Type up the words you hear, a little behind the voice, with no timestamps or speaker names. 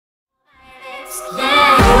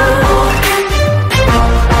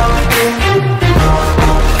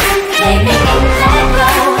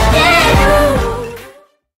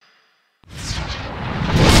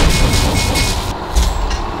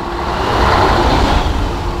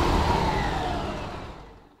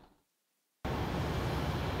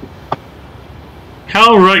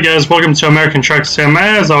Alright guys, welcome to American Truck Sim.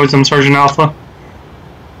 As always, I'm Sergeant Alpha.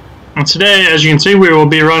 And today, as you can see, we will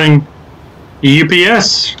be running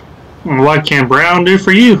UPS. What can Brown do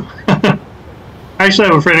for you? I actually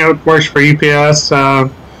have a friend who works for UPS.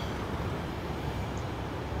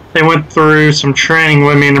 They went through some training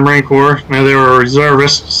with me in the Marine Corps. Now they were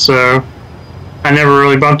reservists, so I never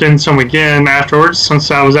really bumped into them again afterwards since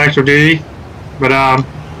I was active duty. But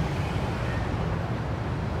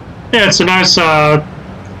yeah, it's a nice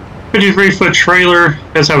 53-foot trailer.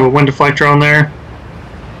 It does have a wind deflector on there.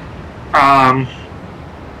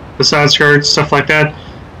 The side skirts, stuff like that.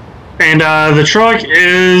 And the truck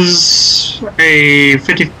is a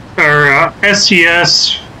STS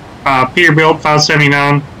Peterbilt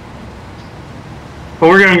 579. But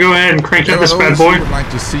we're going to go ahead and crank up this bad boy. I would like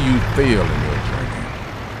to see you fail in your journey.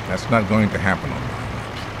 That's not going to happen on my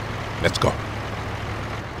watch. Let's go.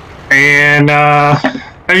 And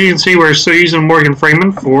as you can see, we're still using Morgan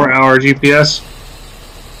Freeman for our GPS.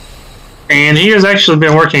 And he has actually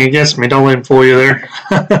been working against me. Don't let him fool you there.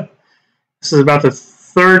 This is about the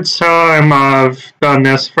third time I've done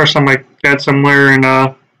this. First time I got somewhere and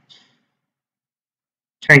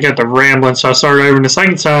can't get the rambling, so I started over. And the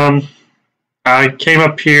second time, I came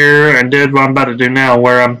up here and did what I'm about to do now,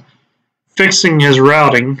 where I'm fixing his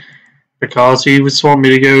routing because he was wanting me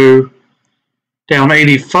to go down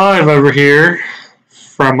 85 over here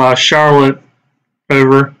from Charlotte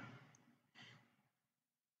over.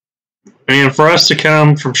 And for us to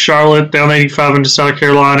come from Charlotte down 85 into South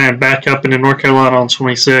Carolina and back up into North Carolina on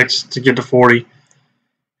 26 to get to 40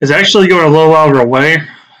 is actually going a little out of our way.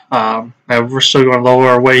 We're still going a little out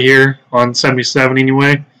of our way here on 77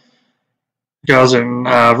 anyway. Because in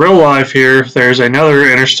real life here, there's another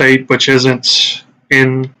interstate which isn't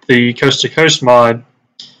in the Coast to Coast mod.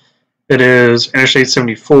 It is Interstate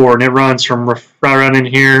 74, and it runs from right around in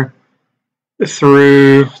here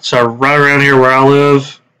through, so right around here where I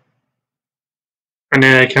live. And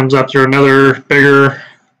then it comes up through another bigger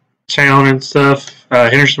town and stuff,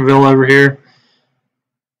 Hendersonville over here.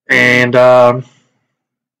 And, or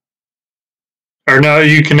no,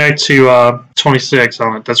 you connect to 26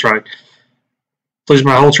 on it, that's right. Lose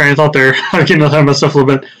my whole train of thought there. I'm getting ahead of myself a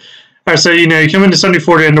little bit. Alright, so you come into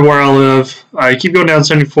 74 to into where I live. You keep going down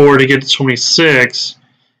 74 to get to 26.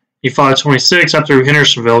 You follow 26 up through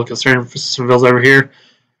Hendersonville, because Hendersonville's over here,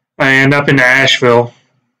 and up into Asheville.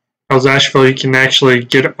 Because Asheville you can actually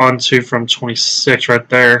get onto from 26 right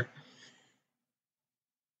there.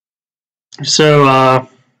 So,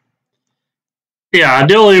 yeah,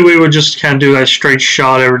 ideally we would just kind of do that straight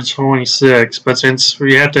shot over to 26, but since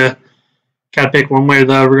we have to kind of pick one way or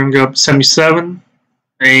the other, we're going to go up to 77.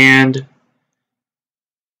 And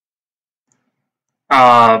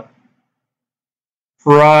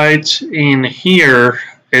right in here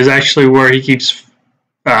is actually where he keeps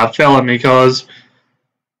failing me, because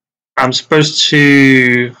I'm supposed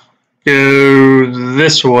to go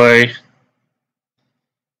this way.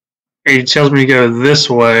 He tells me to go this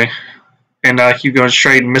way, and I keep going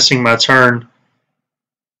straight and missing my turn.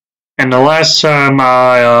 And the last time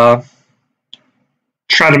I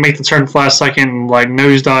tried to make the turn for the last second and like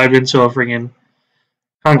nosedive into a freaking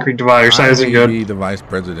concrete divider, so that isn't good. I may be the Vice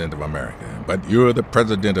President of America, but you're the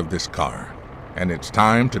President of this car, and it's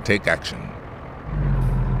time to take action.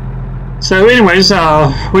 So anyways,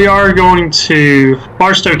 we are going to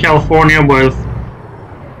Barstow, California with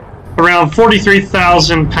around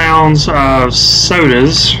 43,000 pounds of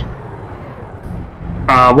sodas.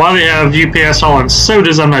 Why they have UPS hauling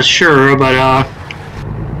sodas, I'm not sure, but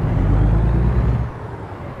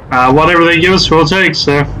whatever they give us, we'll take,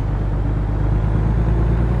 so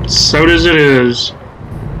sodas it is.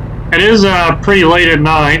 It is pretty late at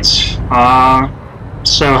night,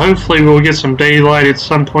 so hopefully we'll get some daylight at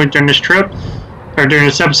some point during this trip, or during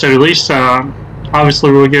this episode at least.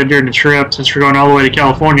 Obviously we'll get it during the trip since we're going all the way to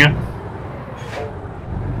California.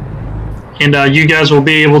 And you guys will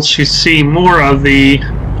be able to see more of the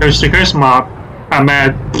Coast to Coast mod.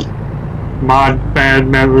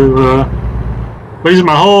 Losing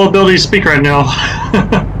my whole ability to speak right now.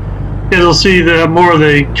 You'll see more of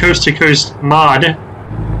the Coast to Coast mod.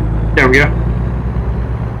 There we go.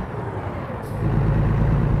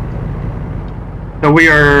 So we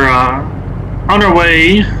are on our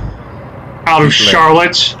way out of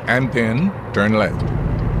Charlotte. And then turn left.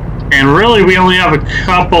 And really, we only have a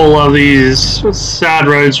couple of these side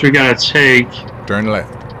roads we gotta take. Turn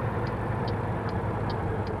left.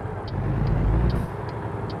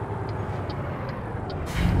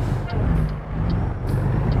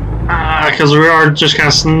 Because we are just kind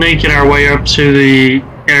of sneaking our way up to the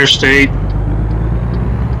interstate.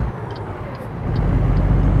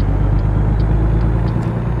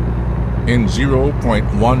 In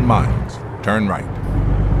 0.1 miles, turn right.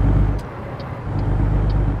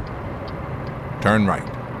 Turn right.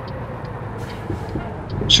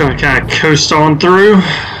 Just gonna kind of coast on through.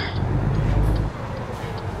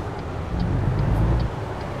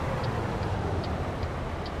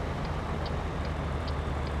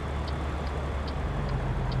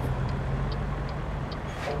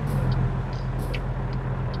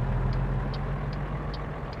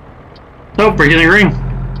 Nope, we're getting green.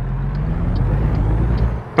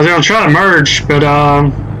 I was gonna try to merge, but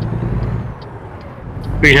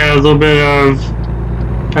we had a little bit of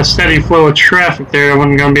a steady flow of traffic there. I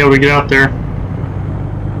wasn't gonna be able to get out there.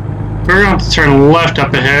 We're gonna have to turn left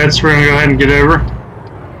up ahead, so we're gonna go ahead and get over.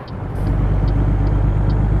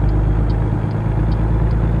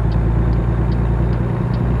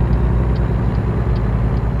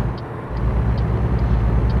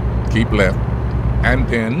 Keep left, and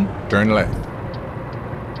then turn left.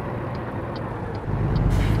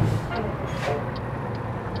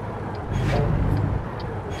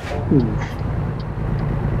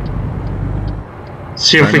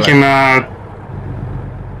 See if we can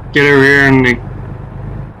get over here in the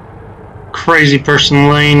crazy person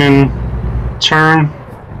lane and turn.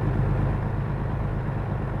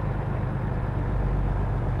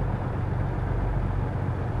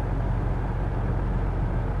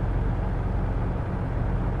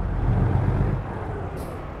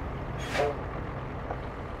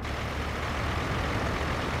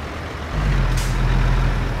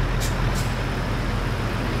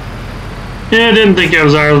 Yeah, I didn't think it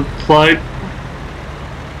was our flight.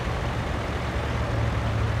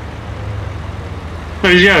 Oh,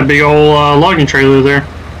 he's got a big old logging trailer there.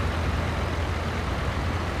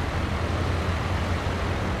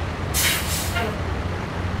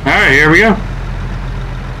 Alright, here we go.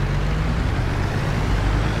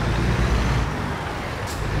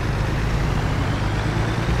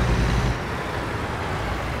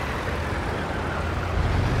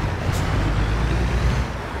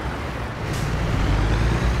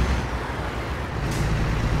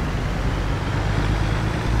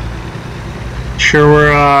 Sure,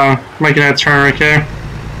 we're making that turn, okay?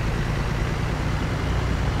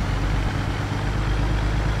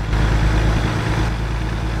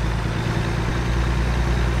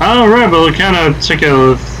 Alright, but we kind of took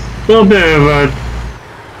a little bit of a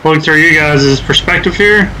look through you guys' perspective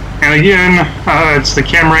here. And again, it's the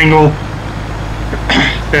camera angle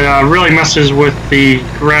that really messes with the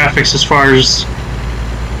graphics as far as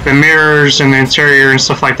the mirrors and the interior and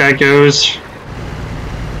stuff like that goes.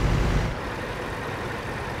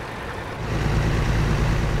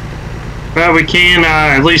 But we can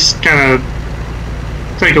at least kind of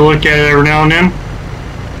take a look at it every now and then.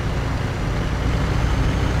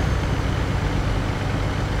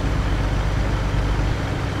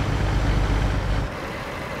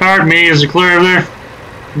 Alright, me, is it clear over there?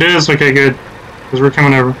 It is? Okay, good. Because we're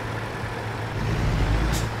coming over.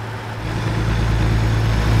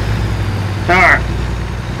 Alright.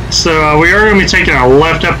 So we are going to be taking a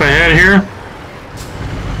left up ahead here.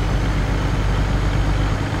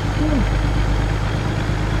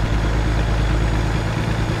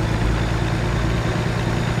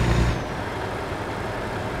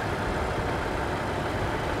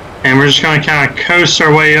 And we're just going to kind of coast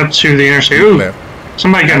our way up to the interstate. Ooh, left.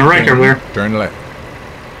 Somebody got in a wreck over there. Turn left.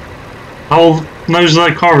 The whole nose of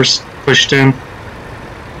that car was pushed in.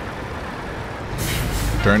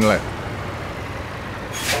 Turn left.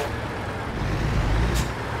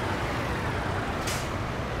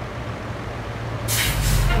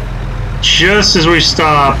 Just as we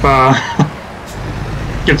stop,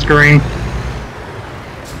 gets green.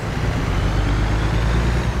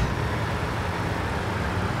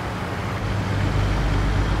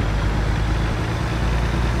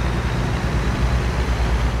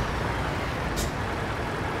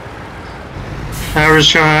 We're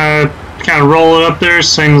just trying to kind of roll it up there,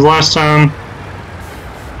 same as last time.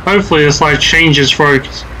 Hopefully this light changes before we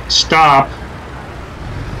stop.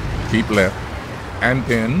 Keep left. And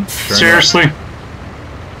then turn Seriously? left.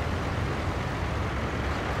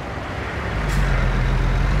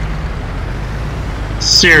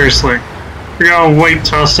 Seriously. We're gonna wait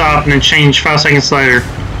till I stop and then change 5 seconds later.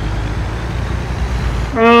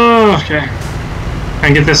 Oh, okay.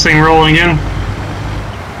 And get this thing rolling again.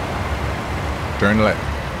 Turn left.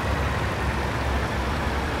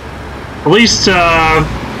 At least,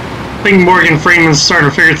 I think Morgan Freeman's starting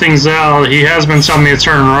to figure things out. He has been telling me to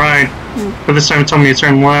turn right, but this time he told me to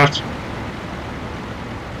turn left.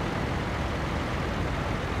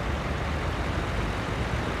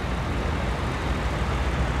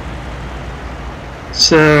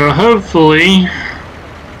 So, hopefully,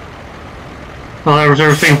 I'll have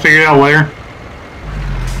everything figured out later.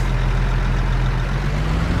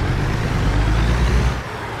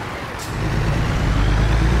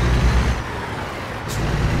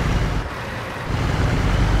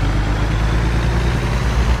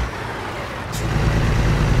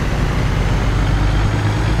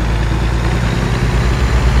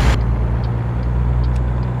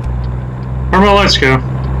 Where my lights go?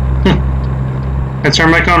 Let's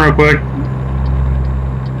turn back on real quick.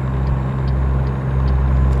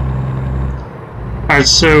 Alright,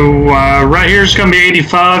 so right here is going to be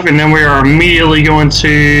 85, and then we are immediately going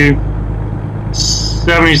to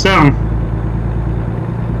 77.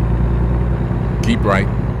 Keep right,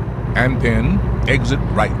 and then exit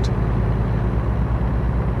right.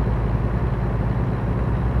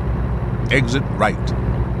 Exit right.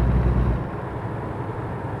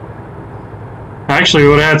 Actually, we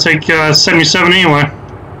would have to take 77 anyway.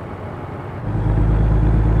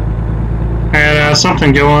 I had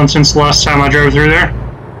something go on since the last time I drove through there.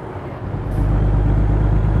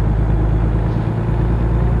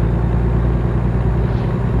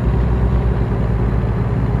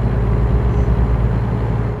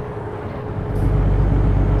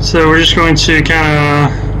 So we're just going to kind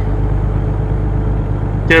of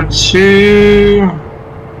get to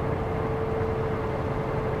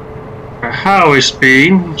highway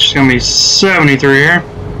speed, which is going to be 73 here.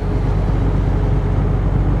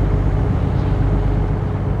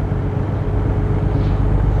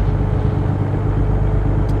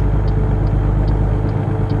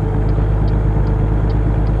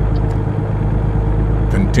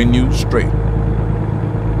 Continue straight.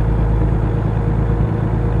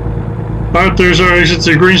 Alright, there's our exit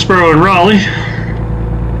to Greensboro and Raleigh.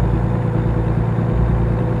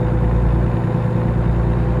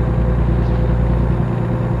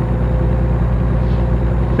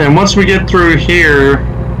 And once we get through here,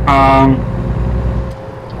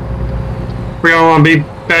 we're going to want to be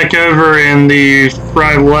back over in the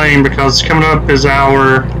right lane because coming up is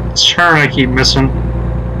our turn I keep missing.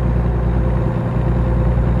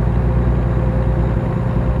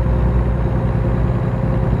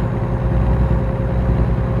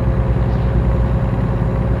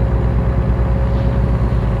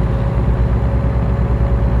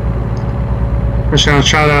 We're just going to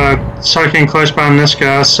try to suck in close behind this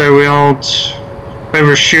guy so we don't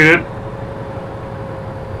overshoot it.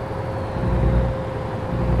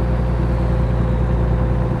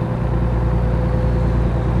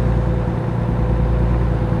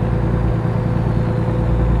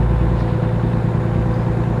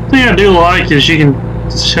 The thing I do like is you can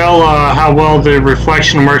tell how well the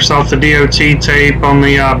reflection works off the DOT tape on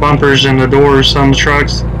the bumpers and the doors on the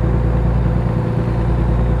trucks.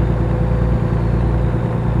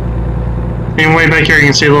 And way back here you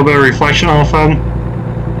can see a little bit of reflection off of them.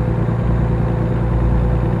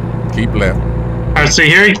 Keep left. Alright, see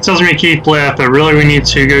here he tells me to keep left, but really we need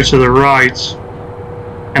to go to the right.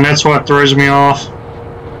 And that's what throws me off.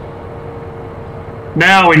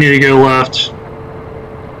 Now we need to go left.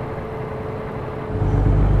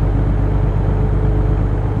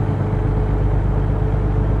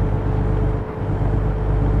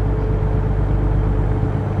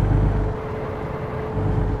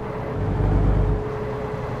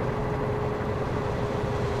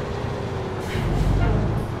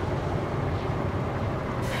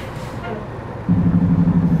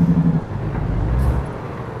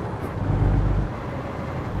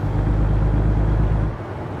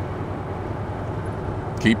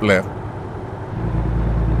 Keep left.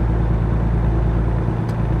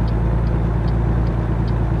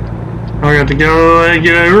 I got to go ahead and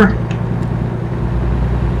get over.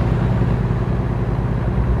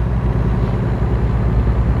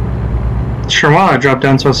 Sure why I dropped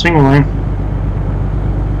down to a single lane.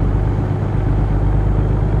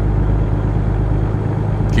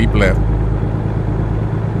 Keep left.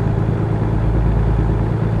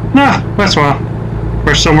 Nah, that's why.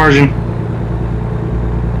 We're still merging.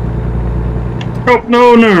 Oh,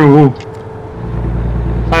 no, no.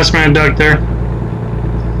 Last man ducked there.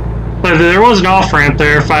 But there was an off-ramp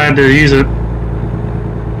there if I had to use it.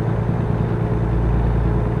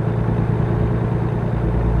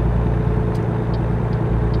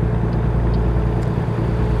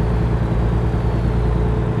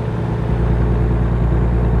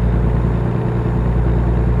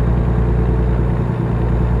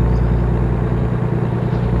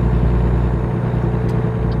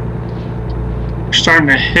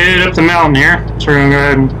 starting to head up the mountain here, so we're going to go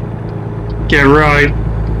ahead and get right.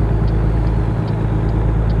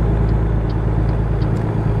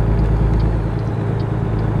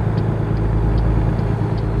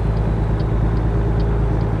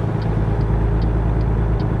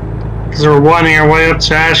 Because we're winding our way up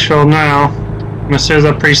to Asheville now. This is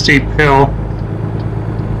a pretty steep hill.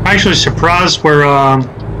 I'm actually surprised we're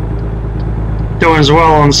doing as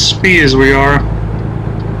well on speed as we are.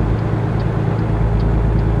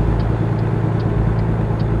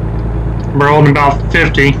 We're holding about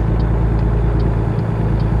 50.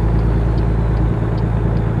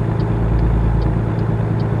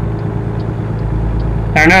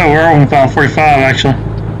 I know, we're holding about 45 actually.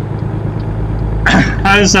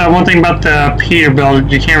 That is one thing about the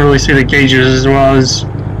Peterbilt, you can't really see the gauges as well as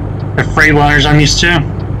the Freightliners I'm used to.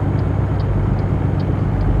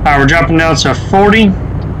 We're dropping down to 40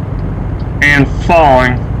 and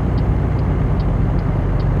falling.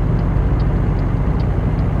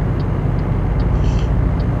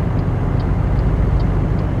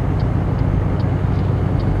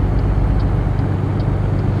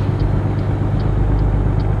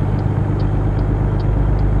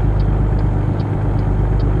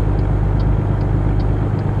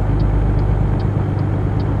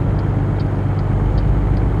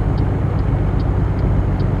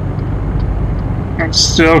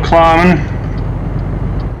 Still climbing.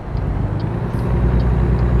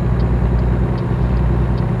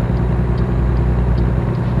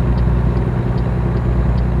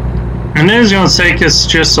 And it is going to take us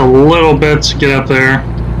just a little bit to get up there,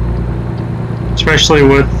 especially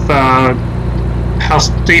with how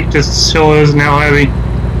steep this hill is and how heavy.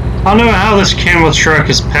 I don't know how this Kenworth truck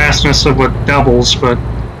is passing us up with doubles, but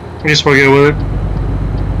I guess we'll go with it.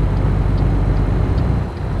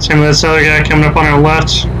 Same with this other guy coming up on our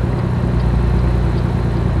left.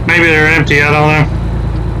 Maybe they're empty, I don't know.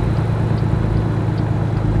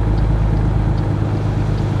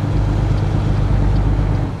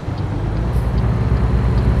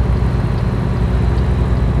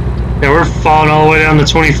 Yeah, we're falling all the way down to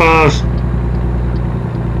 25.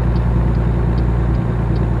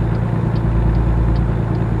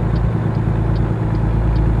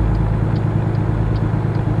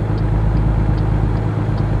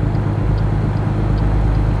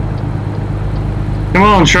 Come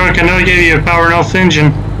on, truck, I know I gave you a powerful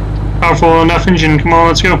enough engine. Come on,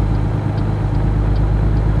 let's go.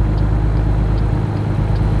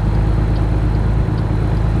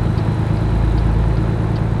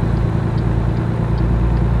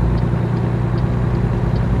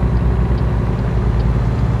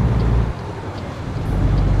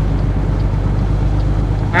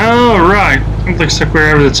 Alright, it looks like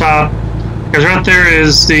we're over the top. Because right there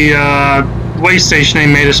is the way station they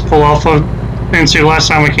made us pull off of. Into last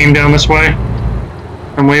time we came down this way,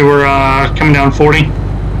 and we were coming down 40.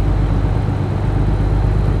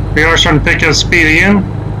 We are starting to pick up speed again.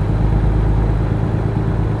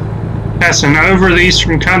 Passing over the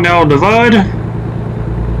Eastern Continental Divide.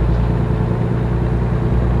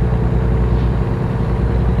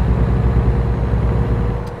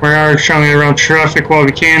 We are trying to get around traffic while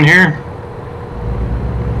we can here.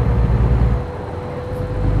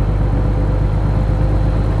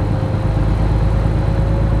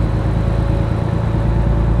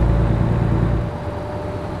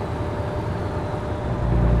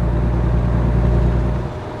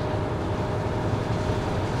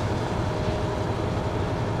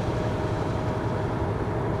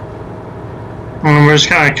 And we're just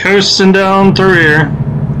kind of coasting down through here.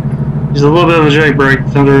 There's a little bit of a J brake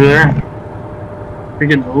through there. We're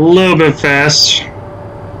getting a little bit fast.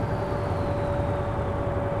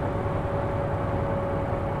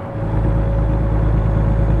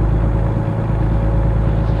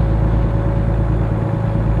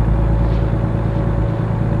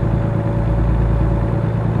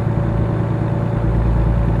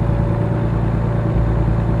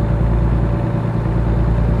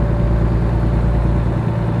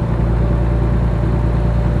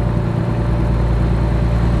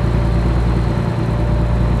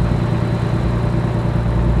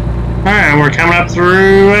 Alright, we're coming up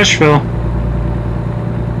through Asheville.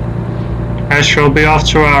 Asheville will be off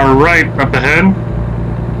to our right up ahead.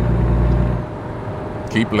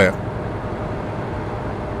 Keep left.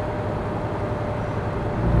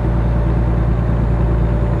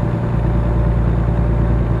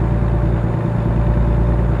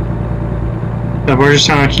 But we're just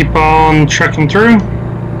gonna keep on trucking through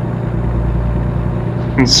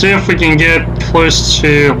and see if we can get close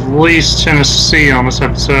to at least Tennessee on this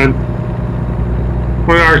episode.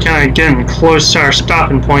 We are kind of getting close to our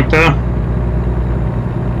stopping point though.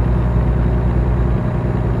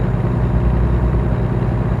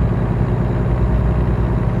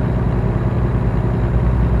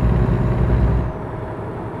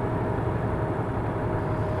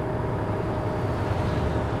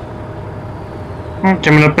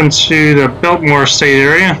 Coming up into the Biltmore State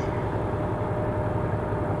area.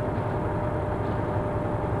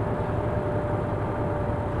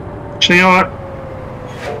 So you know what?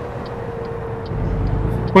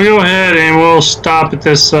 We'll go ahead and we'll stop at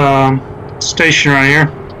this station right here.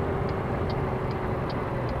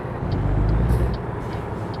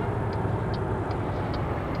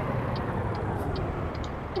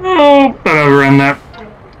 Oh, but I overran that.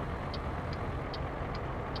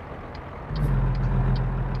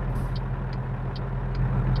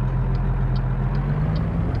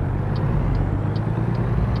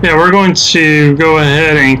 Yeah, we're going to go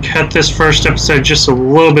ahead and cut this first episode just a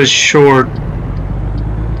little bit short.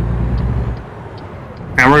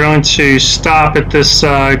 And we're going to stop at this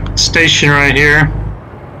station right here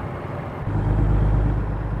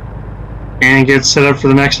and get set up for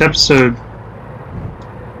the next episode.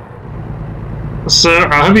 So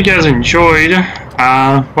I hope you guys enjoyed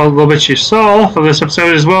well, a little bit you saw of this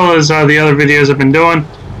episode, as well as the other videos I've been doing.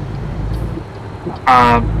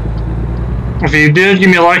 If you did, give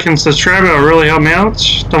me a like and subscribe. It would really help me out.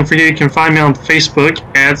 Don't forget you can find me on Facebook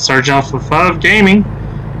at Sergeant Alpha 5 Gaming,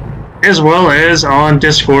 as well as on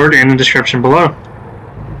Discord in the description below.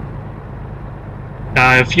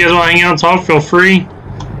 If you guys want to hang out and talk, feel free.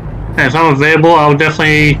 And if I'm available, I'll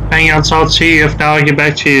definitely hang out and talk to you. If not, I'll get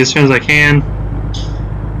back to you as soon as I can.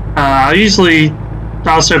 I usually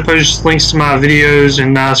also post links to my videos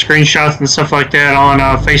and screenshots and stuff like that on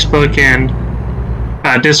Facebook and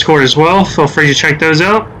Discord as well. Feel free to check those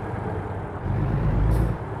out.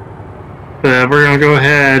 But we're going to go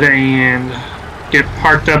ahead and get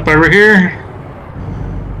parked up over here.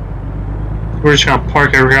 We're just going to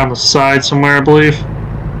park over here on the side somewhere, I believe.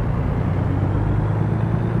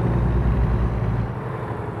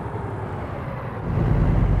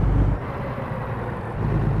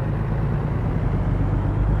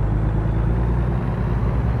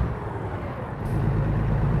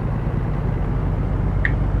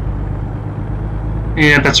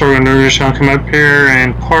 Yeah, that's what we're going to do. We're just going to come up here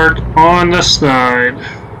and park on the side.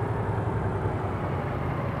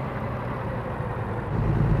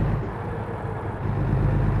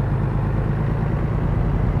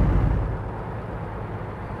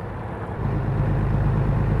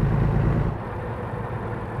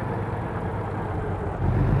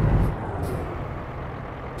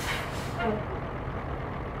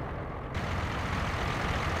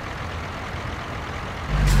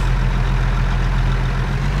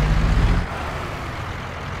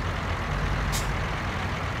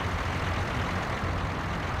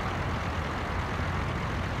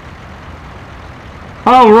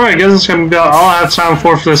 Alright guys, that's going to be all I have time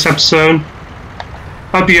for this episode.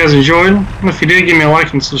 Hope you guys enjoyed. If you did, give me a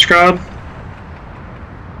like and subscribe.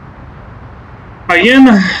 Again,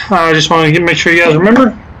 I just want to make sure you guys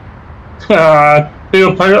remember. I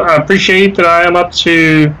appreciate that I am up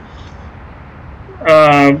to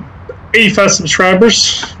 85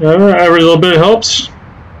 subscribers. Every little bit helps.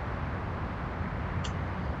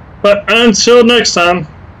 But until next time,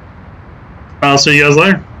 I'll see you guys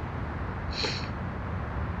later.